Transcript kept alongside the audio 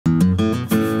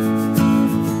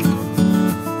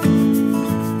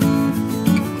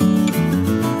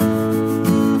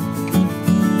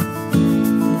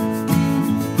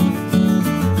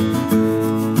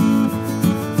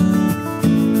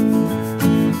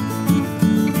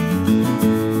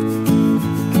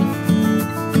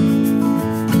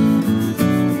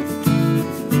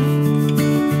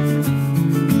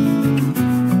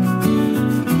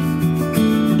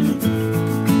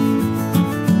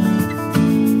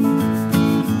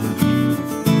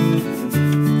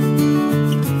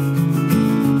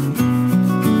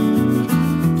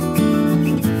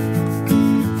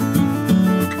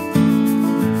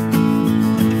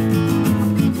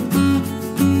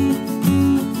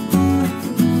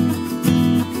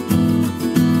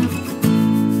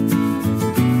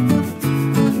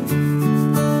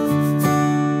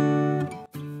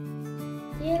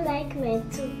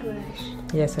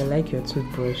Yes, I like your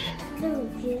toothbrush. Look,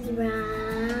 it's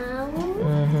round.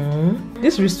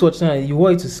 This wristwatch now, you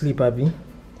wore it to sleep, Abby?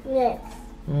 Yes.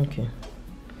 Okay.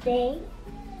 Then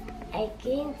I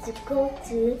came to go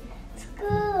to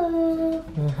school.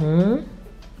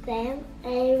 Then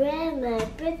I wear my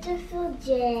beautiful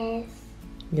dress.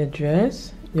 Your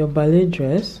dress? Your ballet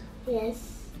dress?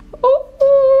 Yes.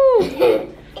 Oh! I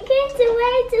came to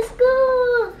wear it to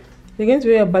school. You're going to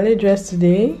wear your ballet dress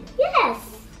today? Yes.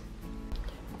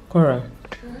 Kora,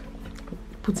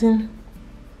 putting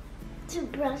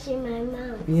Toothbrush in my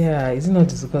mouth. Yeah, is it not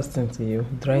disgusting to you?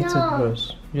 Dry No.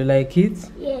 toothbrush. You like it?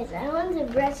 Yes, I want to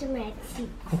brush my teeth.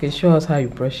 Okay, show us how you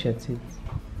brush your teeth.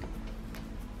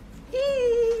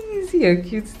 See your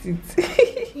cute teeth.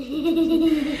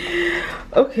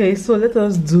 Okay, so let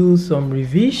us do some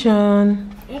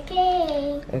revision.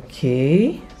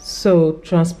 Okay, so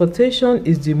transportation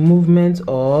is the movement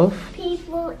of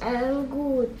people and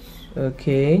goods.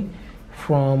 Okay,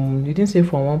 from, you didn't say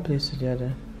from one place to the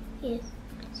other. Yes.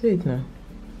 Say it now.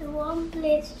 From one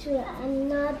place to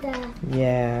another.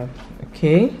 Yeah,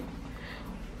 okay.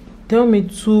 Tell me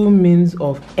two means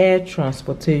of air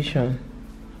transportation.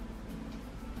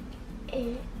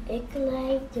 A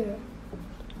glider.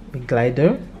 A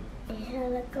glider. A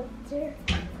helicopter.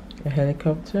 A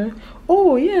helicopter.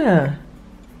 Oh yeah,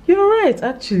 you're right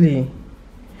actually.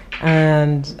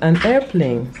 And an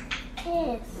airplane.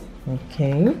 Yes.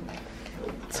 Okay.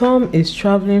 Tom is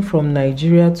traveling from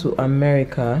Nigeria to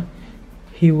America.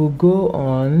 He will go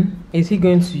on. Is he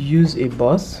going to use a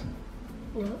bus?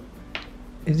 No.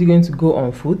 Is he going to go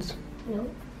on foot? No.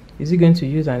 Is he going to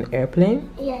use an airplane?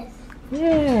 Yes.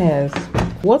 Yes.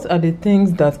 What are the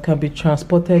things that can be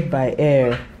transported by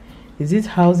air? Is it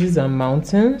houses and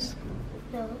mountains?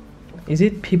 No. Is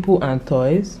it people and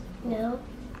toys? No.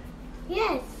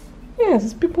 Yes. Yes,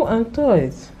 it's people and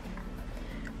toys.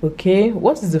 Okay,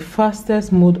 what is the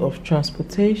fastest mode of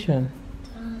transportation?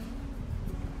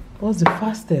 What's the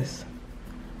fastest?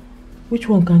 Which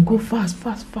one can go fast?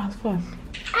 Aeroplane.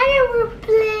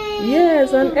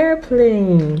 Yes, an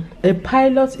airplane. A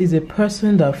pilot is a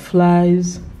person that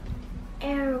flies.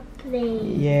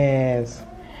 Aeroplane. Yes.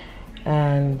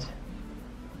 And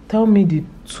tell me the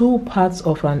two parts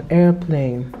of an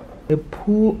airplane. A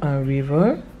pool and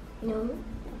river. No.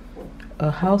 A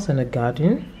house and a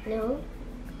garden. No.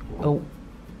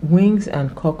 Wings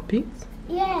and cockpit.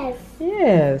 Yes.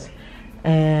 Yes.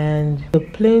 And the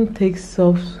plane takes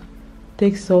off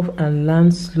and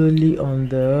lands slowly on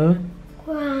the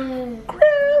ground.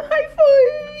 High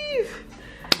five!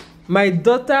 My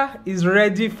daughter is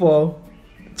ready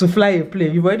to fly a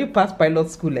plane. You've already passed pilot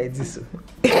school like this.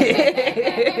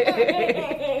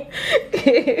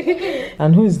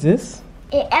 And who is this?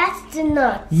 An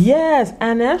astronaut. Yes,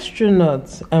 an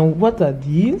astronaut. And what are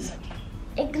these?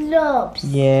 A globe.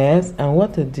 Yes, and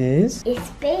what are these? A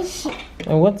spaceship.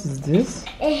 And what is this?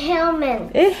 A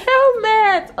helmet. A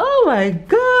helmet! Oh my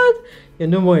god! You're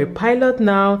no more a pilot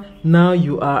now. Now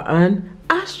you are an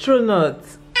astronaut.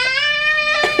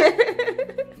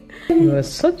 You are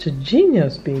such a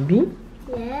genius, baby.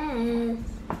 Yes.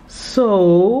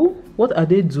 So, what are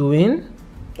they doing?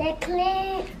 They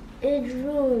clean the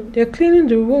room. They're cleaning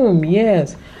the room,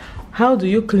 yes. How do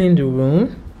you clean the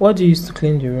room? What do you use to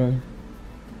clean the room?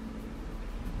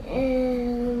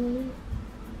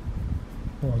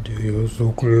 What do you use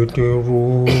to clean the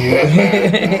room?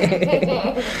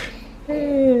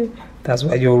 That's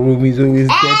why your room is always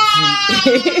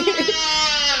dirty.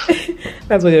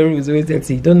 That's why your room is always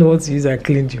dirty. You don't know what to use and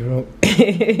clean the room.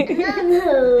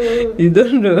 No. You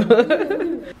don't know.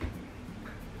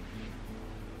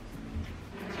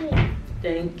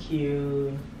 Thank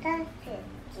you.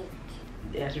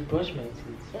 Yeah, I should brush my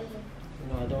teeth.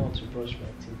 No, I don't want to brush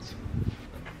my teeth.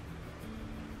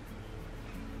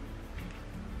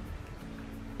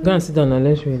 Go and sit down and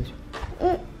let's read.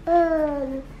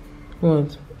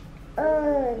 What?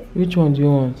 Which one do you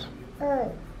want?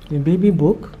 The baby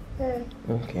book?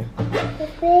 Okay. The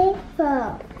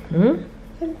paper.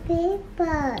 The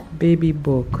paper. Baby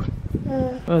book.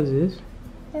 What is this?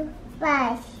 The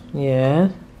bus. Yeah.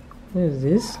 What is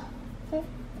this? A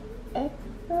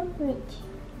rabbit.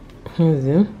 What is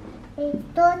it? A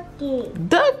ducky.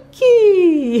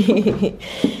 Ducky!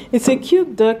 It's a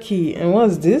cute ducky. And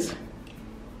what's this?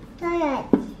 Toilet.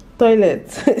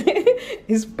 Toilet.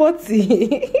 It's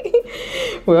potty.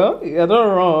 Well, you're not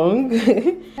wrong.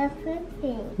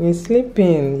 Sleeping. He's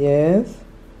sleeping, yes.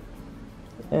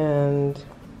 And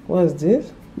what's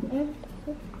this?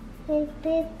 A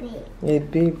baby. A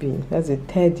baby. That's a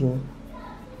teddy.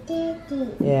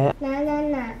 Teddy. Yeah.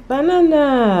 Banana.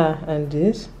 Banana. And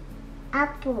this?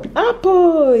 Apple.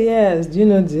 Apple. Yes. Do you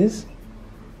know this?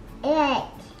 Egg.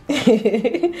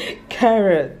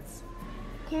 Carrots.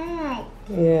 Carrot.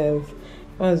 Yes.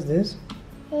 What's this?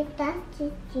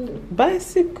 Bicycle.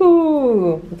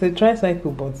 Bicycle. It's a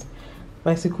tricycle, but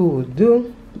bicycle would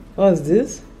do. What's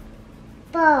this?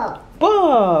 Ball.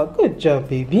 Ball. Good job,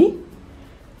 baby.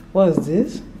 What's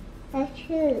this? A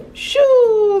shoe.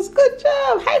 Shoes. Good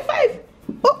job. High five.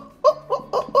 Oh, oh, oh,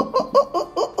 oh, oh,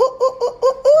 oh, oh, oh,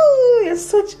 oh, oh. You're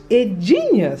such a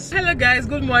genius. Hello guys,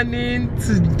 good morning.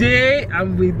 Today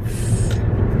I'm with,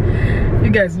 you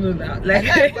guys know that, like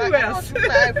everywhere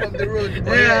from the road.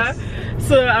 Yeah. Yes.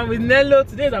 So I'm with Nello.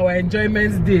 Today is our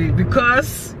enjoyment day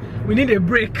because we need a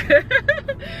break.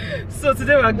 So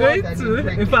today we're going to,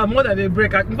 in fact, more than a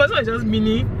break. In fact, it's just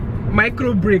mini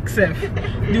micro break, Seth.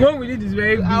 The one we need is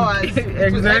very big. Hours.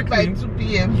 Exactly. By 2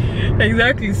 p.m.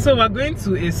 Exactly. So we're going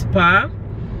to a spa.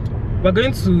 We're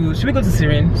going to, should we go to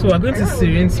Serene? So we're going to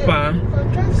Serene Spa.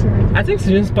 I think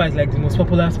Serene Spa is like the most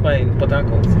popular spa in Port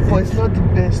Harcourt. But it's not the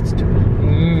best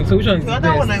too. So which one is The the other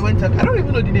best? one I went at, I don't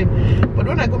even know the name, but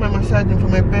when I got my massaging for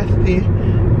my birthday,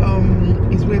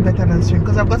 it's way better than Serene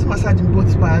because I've got massage in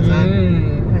both spas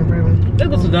and everyone. Let's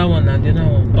go to that one and the other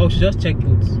one. Oh, she just check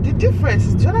both. The difference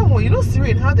is the other one, you know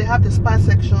Serene, how they have the spa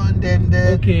section, then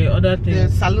the other the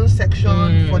things. salon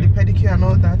section for the pedicure and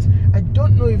all that. I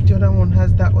don't know if the other one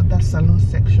has that or that salon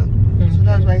section. So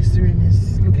that's why Serene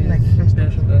is looking like the first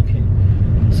option. Okay.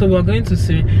 So we're going to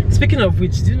Serene. Speaking of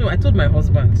which, do you know, I told my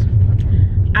husband,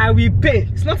 I will pay.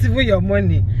 It's not even your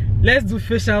money. Let's do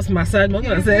facials, massage. My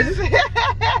husband said,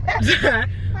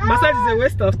 massage is a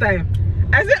waste of time.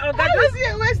 I said, oh, that was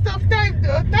a waste of time.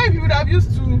 The time you would have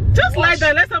used to just wash, like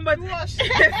that, let somebody wash.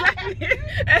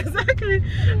 Exactly.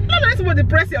 Not let somebody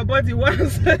press your body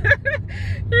once. You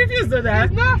refuse to do that.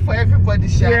 It's not for everybody,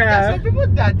 Sha. Yeah. There are some people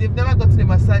that they've never gotten a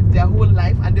massage their whole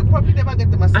life and they probably never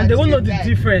get the massage. And they won't know till the die.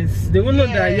 difference. They won't know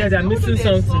that, yeah, they're missing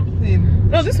something.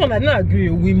 No, this one I don't agree.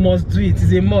 We must do it.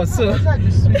 It's a must. So Massage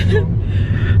is sweet, though.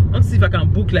 I'll see if I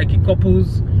can book like a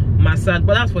couple's massage,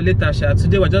 but that's for later, Sha.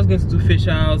 Today we're just going to do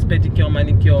facials, pedicure,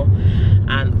 manicure,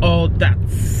 and all that.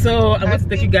 So I'm going to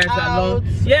take you guys along.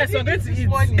 Yes, I'm going to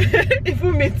eat.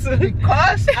 Even me too.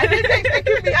 Because I didn't think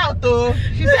taking me out though.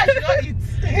 She said she don't eat.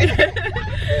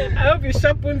 I hope you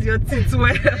sharpened your teeth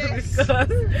well. Yes. Because I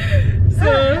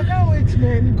can't wait,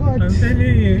 man. God. I'm telling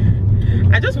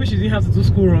you, I just wish you didn't have to do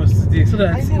school runs today, so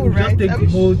that know, it would just take the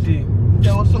whole day.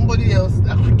 There was somebody else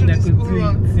that could do the school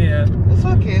runs. Yeah. It's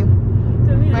okay.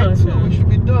 By 2 we should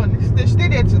be done. They stay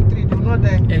there till 3, do not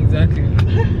die. Exactly.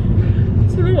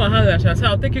 So no wahala, Sha. So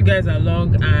I'll take you guys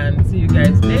along and see you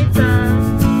guys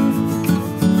later.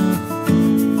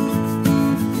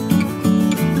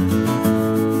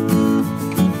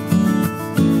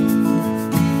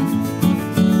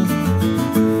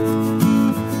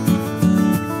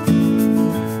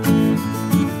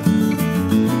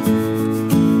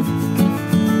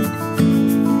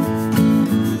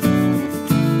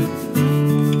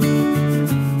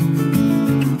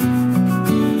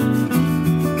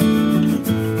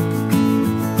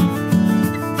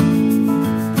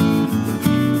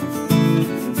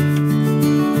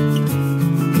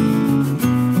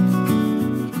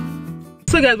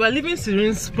 So guys, we're leaving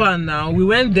Serene Spa now. We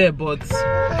went there, but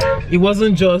it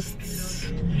wasn't just,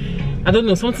 I don't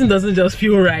know, something doesn't just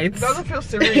feel right. It doesn't feel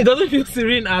serene. It doesn't feel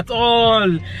serene at all.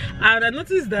 And I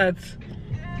noticed that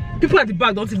people at the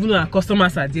back don't even know our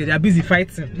customers are there. They are busy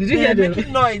fighting. Did you hear them?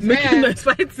 Making noise. Making noise,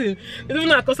 fighting. They don't even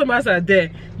know our customers are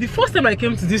there. The first time I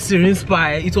came to this Serene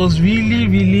Spa, it was really,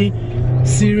 really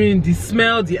serene. The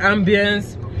smell, the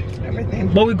ambience,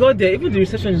 everything. But we got there, even the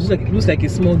reception looks like a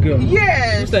small girl.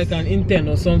 Yes. Looks like an intern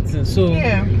or something. So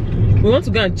yeah, we want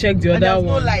to go and check the other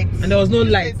one. And there was no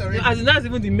light. As in, that's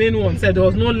even the main one. Said there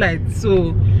was no light.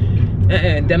 So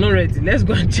they're not ready. Let's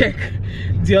go and check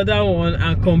the other one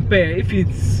and compare. If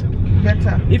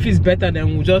it's better,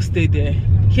 then we'll just stay there.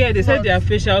 Here they said their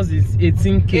facials is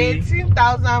 18K.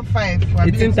 18,005.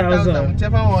 18,000.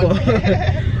 Whichever one.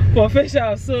 For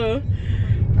facials. So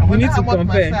we need to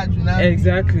compare.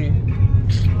 Exactly.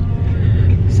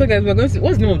 So guys, we're going to,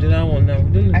 what's the name of the other one now?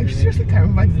 We don't know. I seriously can't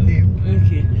remember the name.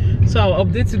 Okay. So I'll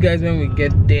update you guys when we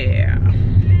get there.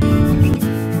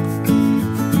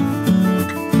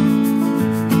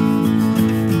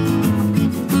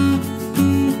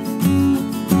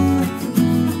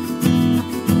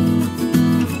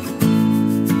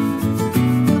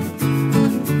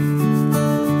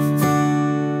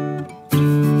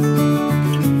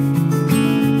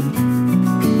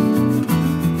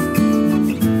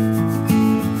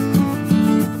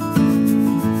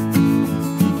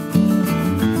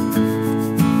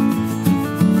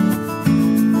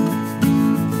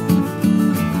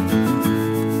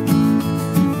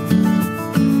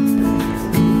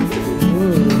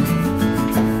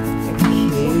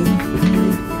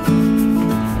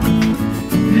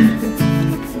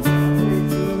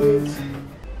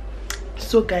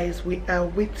 So guys, we are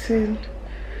waiting,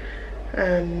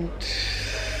 and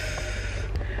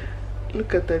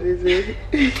look at that, is it?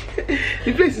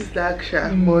 The place is dark,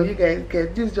 but you guys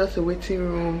get this is just a waiting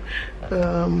room.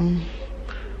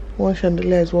 One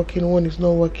chandelier is working, one is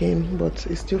not working, but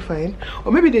it's still fine.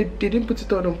 Or maybe they didn't put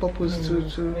it on purpose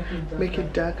to make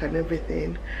it dark and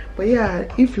everything. But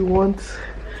yeah, if you want,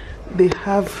 they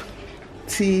have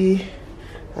tea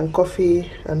and coffee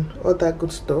and all that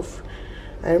good stuff.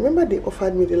 I remember they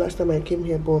offered me the last time I came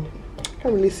here, but I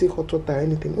can't really see hot water or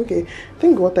anything. Okay, I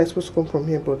think water is supposed to come from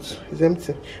here, but it's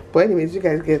empty. But anyways, you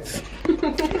guys get.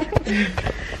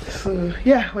 So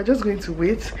yeah, we're just going to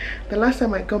wait. The last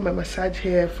time I got my massage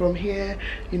here, from here,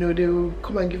 you know, they will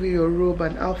come and give you your robe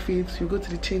and outfits. You go to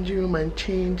the changing room and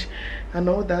change and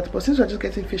all that. But since we're just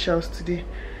getting facials today,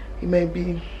 it might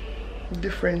be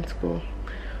different, but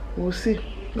we'll see.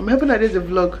 I'm hoping that there's a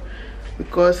vlog,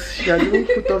 because she has even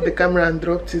put off the camera and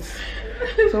dropped it.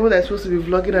 Someone that's supposed to be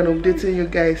vlogging and updating you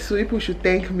guys, so people should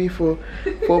thank me for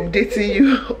updating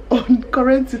you on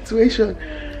current situation.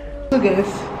 So guys,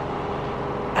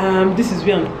 this is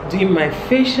where I'm doing my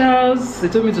facials. They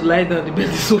told me to lie down, the bed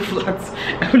is so flat.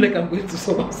 I feel like I'm going to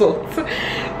somersault.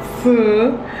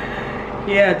 So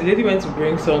yeah, the lady went to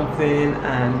bring something,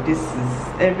 and this is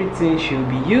everything she'll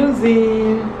be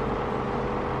using.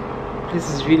 This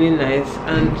is really nice,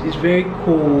 and it's very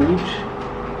cold,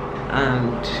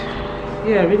 and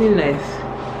yeah, really nice.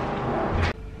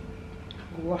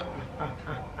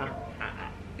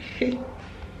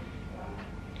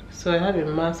 So I have a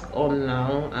mask on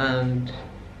now, and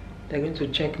they're going to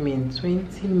check me in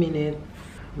 20 minutes.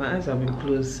 My eyes have been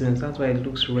closed since, that's why it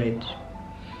looks red,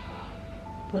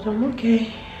 but I'm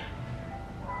okay.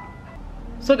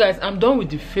 So guys, I'm done with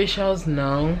the facials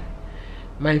now.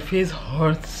 My face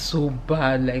hurts so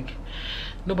bad. Like,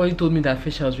 nobody told me that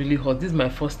facials really hurt. This is my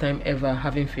first time ever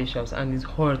having facials, and it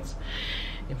hurts.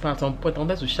 In fact, at some point I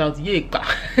wanted to shout yay.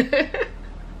 I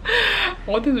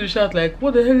wanted to shout like,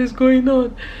 what the hell is going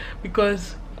on?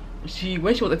 Because I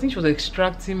think she was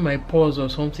extracting my pores or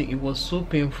something. It was so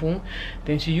painful.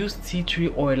 Then she used tea tree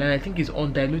oil, and I think it's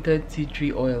undiluted tea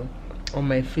tree oil on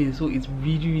my face, so it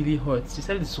really hurts. She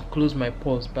said it's to close my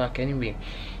pores back anyway,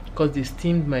 because they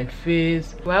steamed my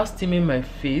face. While steaming my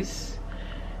face,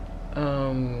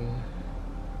 I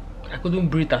couldn't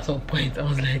breathe at some point. I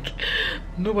was like,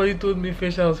 nobody told me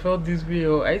facials felt this way.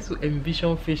 Or I used to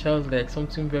envision facials like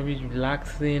something very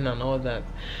relaxing and all that.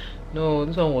 No,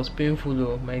 this one was painful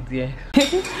though, my dear.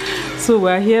 So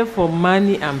we're here for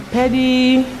Mani and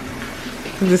Pedi.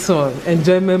 This one,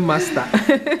 enjoyment master.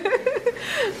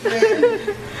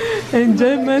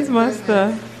 Enjoyment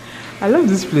master. I love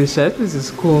this place. This place is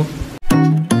cool.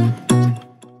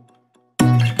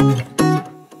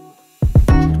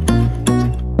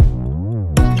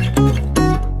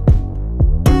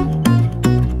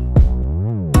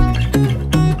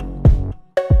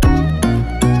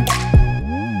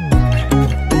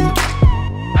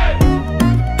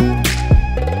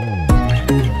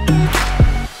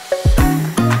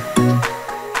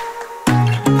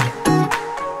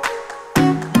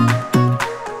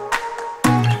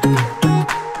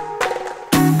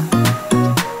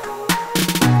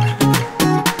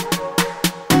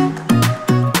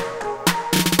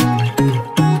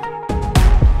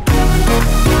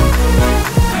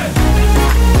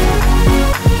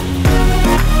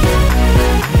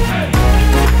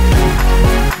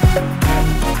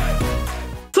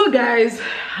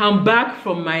 I'm back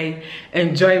from my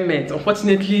enjoyment.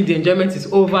 Unfortunately, the enjoyment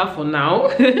is over for now.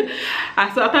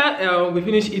 After we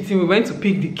finished eating, we went to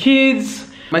pick the kids.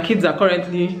 My kids are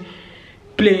currently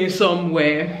playing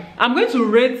somewhere. I'm going to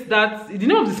rate that. The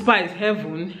name of the spa is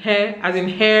Heaven, as in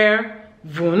hair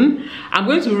Vun. I'm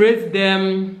going to rate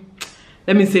them,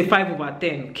 let me say 5 over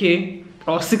 10, okay,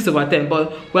 or 6 over 10.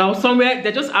 But well, somewhere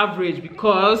they're just average,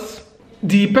 because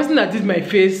the person that did my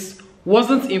face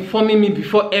wasn't informing me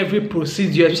before every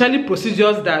procedure, especially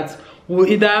procedures that will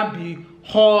either be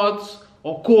hot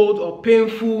or cold or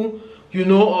painful, you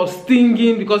know, or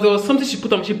stinging, because there was something she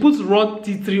put on. She put raw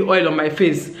tea tree oil on my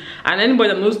face, and anybody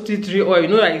that knows tea tree oil, you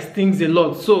know that it stings a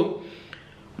lot. So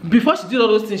before she did all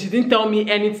those things, she didn't tell me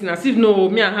anything, as if no,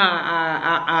 me and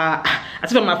her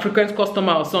as if I'm a frequent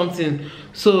customer or something.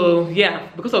 So yeah,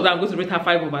 because of that, I'm going to rate her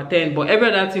 5 over 10. But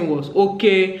every other thing was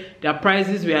okay. Their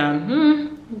prices were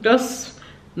just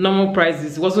normal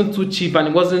prices. It wasn't too cheap and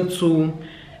it wasn't too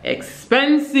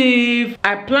expensive.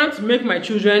 I plan to make my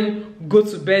children go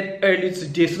to bed early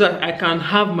today so that I can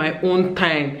have my own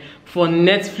time for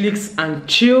Netflix and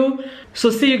chill. So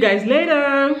see you guys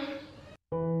later.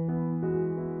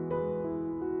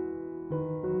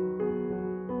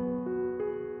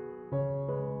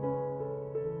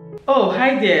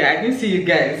 Hi there, I didn't see you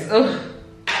guys. Oh,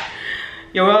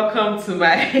 you're welcome to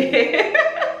my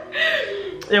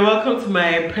you're welcome to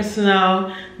my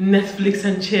personal Netflix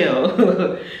and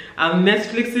chill. I'm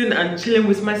Netflixing and chilling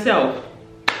with myself.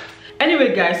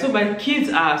 Anyway guys, so my kids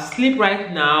are asleep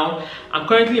right now. I'm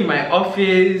currently in my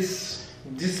office.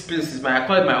 This place is I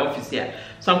call it my office here.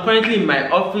 So I'm currently in my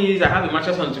office. I have a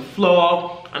mattress on the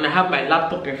floor and I have my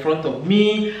laptop in front of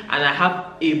me and I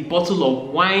have a bottle of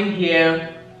wine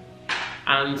here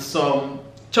and some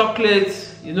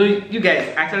chocolates. You know, you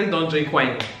guys actually don't drink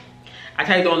wine. I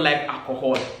actually don't like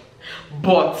alcohol,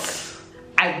 but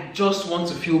I just want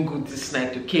to feel good this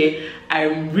night, okay?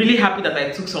 I'm really happy that I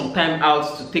took some time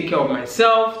out to take care of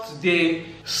myself today.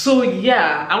 So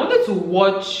yeah, I wanted to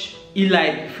watch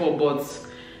Eli before, but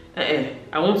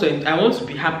I want to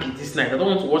be happy this night. I don't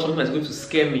want to watch something that's going to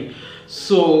scare me.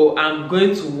 So I'm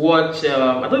going to watch,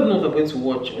 I don't even know what I'm going to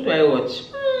watch. What do I watch?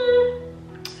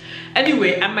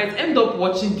 Anyway, I might end up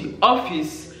watching The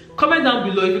Office. Comment down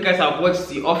below if you guys have watched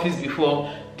The Office before.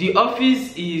 The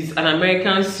Office is an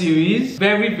American series,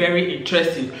 very, very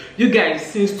interesting. You guys,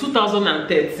 since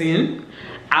 2013,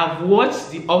 I've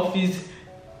watched The Office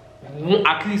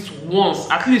at least once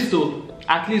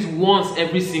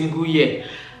every single year.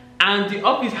 And The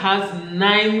Office has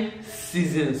 9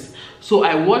 seasons. So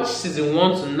I watch season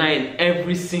 1 to 9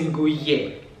 every single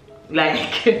year.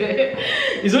 Like,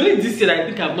 it's only this year that I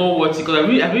think I've not watched it because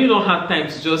I really don't have time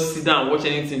to just sit down and watch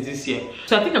anything this year.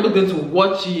 So I think I'm not going to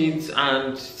watch it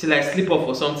and till I sleep off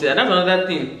or something. And that's another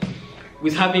thing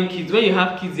with having kids. When you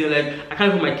have kids, you're like, I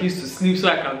can't put my kids to sleep so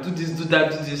I can do this, do that,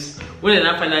 do this. When they're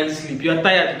not finally sleep, you're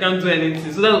tired, you can't do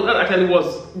anything. So that's actually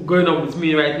what's going on with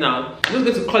me right now. I'm just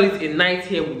going to call it a night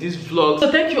here with this vlog. So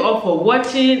thank you all for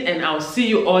watching and I'll see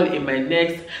you all in my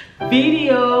next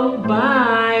video.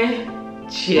 Bye.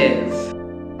 Cheers.